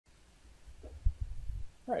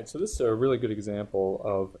All right, so this is a really good example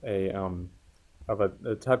of a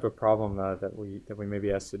type of problem that we may be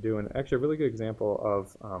asked to do, and actually a really good example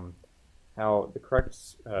of how the correct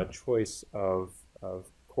choice of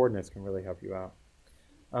coordinates can really help you out.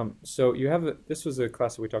 So you have this was a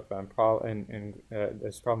class that we talked about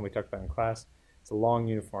this problem we talked about in class. It's a long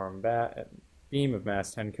uniform beam of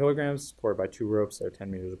mass 10 kilograms supported by two ropes that are 10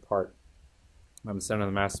 meters apart. The center of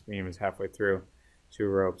the mass beam is halfway through two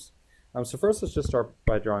ropes. So first, let's just start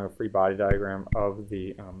by drawing a free body diagram of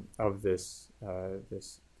this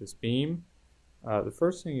beam. The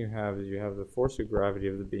first thing you have is you have the force of gravity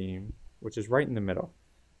of the beam, which is right in the middle.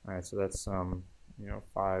 All right, so that's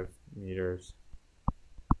 5 meters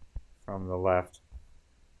from the left.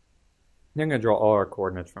 Then I'm going to draw all our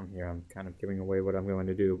coordinates from here. I'm kind of giving away what I'm going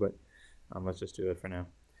to do, but let's just do that for now.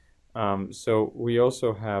 So we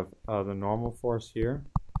also have the normal force here.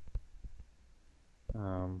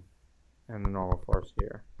 And the normal force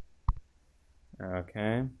here,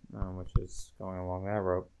 okay, which is going along that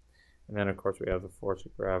rope. And then, of course, we have the force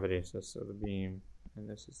of gravity, so the beam, and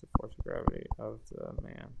this is the force of gravity of the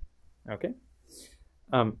man, okay?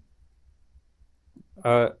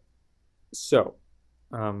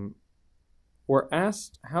 We're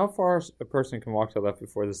asked how far a person can walk to the left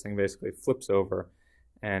before this thing basically flips over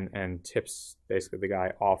and tips basically the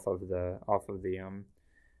guy off of the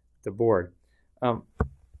board.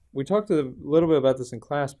 We talked a little bit about this in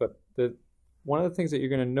class, but one of the things that you're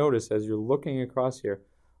going to notice as you're looking across here,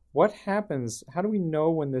 what happens, how do we know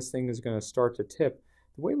when this thing is going to start to tip?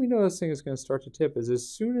 The way we know this thing is going to start to tip is as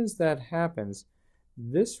soon as that happens,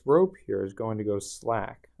 this rope here is going to go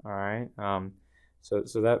slack, all right? So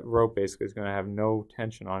that rope basically is going to have no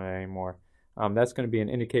tension on it anymore. That's going to be an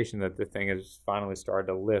indication that the thing has finally started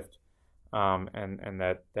to lift, and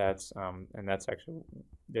that's actually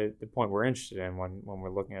the point we're interested in when we're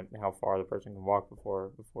looking at how far the person can walk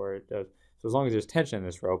before it does. So as long as there's tension in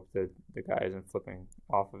this rope, the guy isn't flipping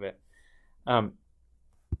off of it.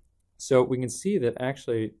 So we can see that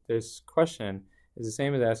actually this question is the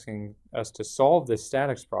same as asking us to solve this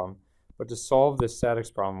statics problem, but to solve this statics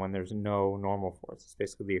problem when there's no normal force. It's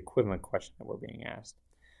basically the equivalent question that we're being asked.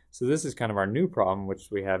 So this is kind of our new problem, which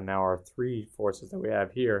we have now our three forces that we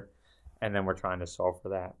have here, and then we're trying to solve for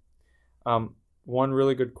that. One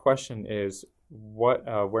really good question is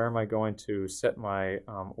where am I going to set my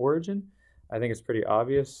origin? I think it's pretty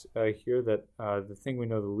obvious here that the thing we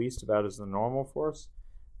know the least about is the normal force,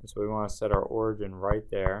 and so we want to set our origin right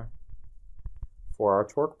there for our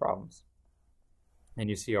torque problems. And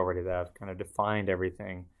you see already that I've kind of defined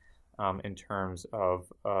everything in terms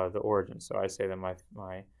of the origin. So I say that my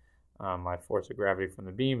force of gravity from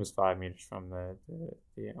the beam is 5 meters from the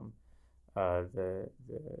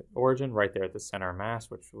origin, right there at the center of mass,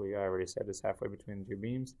 which I already said is halfway between the two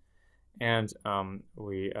beams. And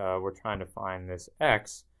we're trying to find this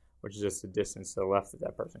x, which is just the distance to the left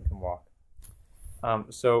that person can walk.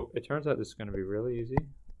 So it turns out this is going to be really easy.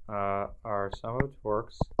 Our sum of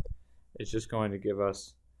torques is just going to give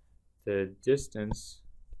us the distance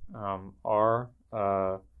r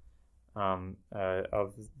of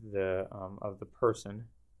the person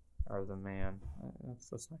or the man.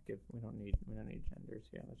 Let's not give. We don't need genders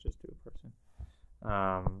here. Let's just do a person.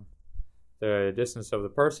 The distance of the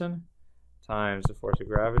person times the force of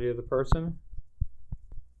gravity of the person.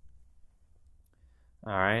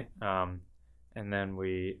 All right, and then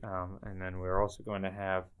we're also going to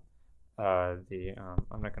have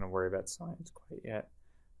I'm not going to worry about signs quite yet.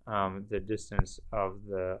 The distance of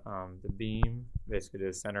the beam, basically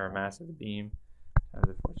the center of mass of the beam, times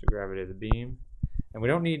the force of gravity of the beam. And we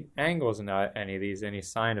don't need angles in any of these, any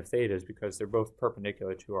sine of thetas, because they're both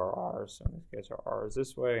perpendicular to our r's. So in this case, our r is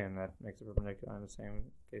this way, and that makes it perpendicular. In the same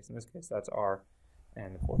case, in this case, that's r,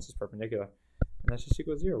 and the force is perpendicular. And that's just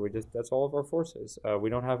equal to 0. That's all of our forces. We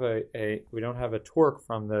don't have a torque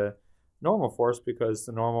from the normal force because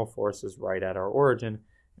the normal force is right at our origin.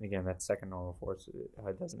 And again, that second normal force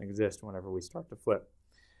doesn't exist whenever we start to flip.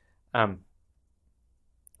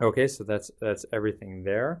 Okay, so that's everything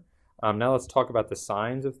there. Now let's talk about the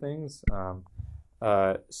signs of things.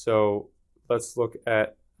 So let's look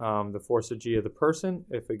at the force of g of the person.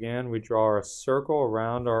 If again we draw a circle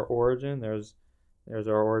around our origin, there's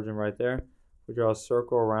our origin right there. We draw a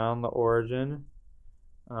circle around the origin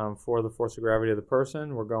for the force of gravity of the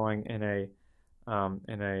person. We're going in a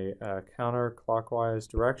counterclockwise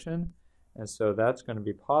direction, and so that's going to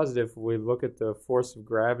be positive. If we look at the force of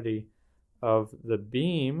gravity of the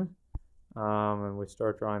beam, and we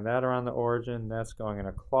start drawing that around the origin, that's going in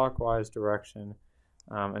a clockwise direction,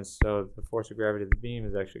 and so the force of gravity of the beam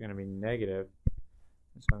is actually going to be negative.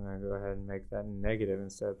 So I'm going to go ahead and make that negative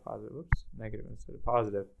instead of positive. Whoops, negative instead of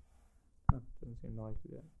positive. Oh, doesn't seem to like to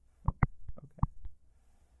do that. Okay.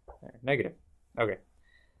 There, negative. Okay.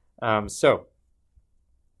 So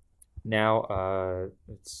now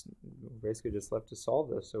it's basically just left to solve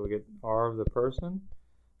this. So we get r of the person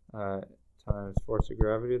times force of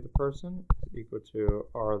gravity of the person is equal to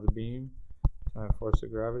r of the beam times force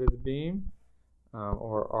of gravity of the beam,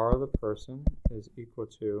 or r of the person is equal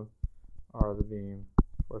to r of the beam,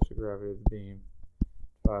 force of gravity of the beam,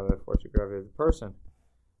 divided by force of gravity of the person.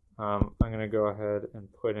 I'm going to go ahead and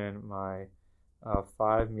put in my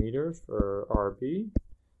 5 meters for RB,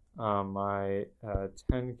 my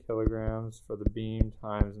 10 kilograms for the beam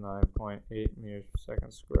times 9.8 meters per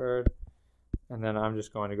second squared, and then I'm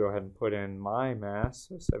just going to go ahead and put in my mass,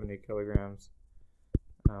 so 70 kilograms,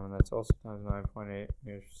 and that's also times 9.8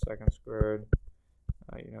 meters per second squared.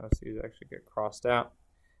 You notice these actually get crossed out,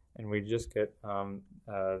 and we just get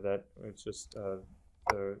that it's just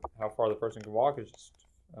how far the person can walk is just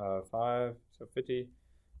 5, so 50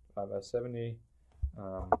 divided by 70,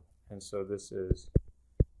 and so this is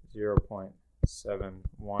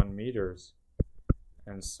 0.71 meters,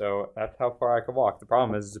 and so that's how far I can walk. The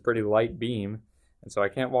problem is it's a pretty light beam, and so I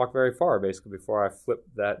can't walk very far basically before I flip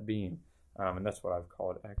that beam, and that's what I've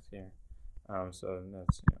called X here. So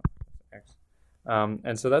that's X.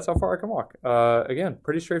 And so that's how far I can walk. Again,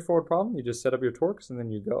 pretty straightforward problem. You just set up your torques and then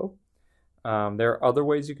you go. There are other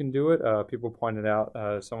ways you can do it. People pointed out,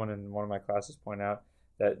 someone in one of my classes pointed out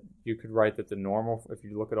that you could write that the normal, if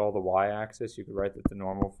you look at all the y-axis, you could write that the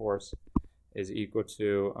normal force is equal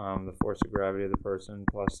to the force of gravity of the person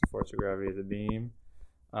plus the force of gravity of the beam.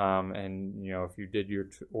 And if you did your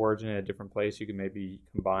origin in a different place, you could maybe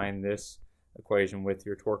combine this equation with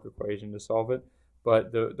your torque equation to solve it.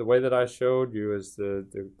 But the way that I showed you is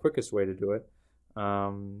the quickest way to do it,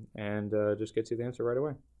 and just gets you the answer right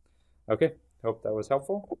away. Okay, hope that was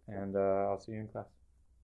helpful, and I'll see you in class.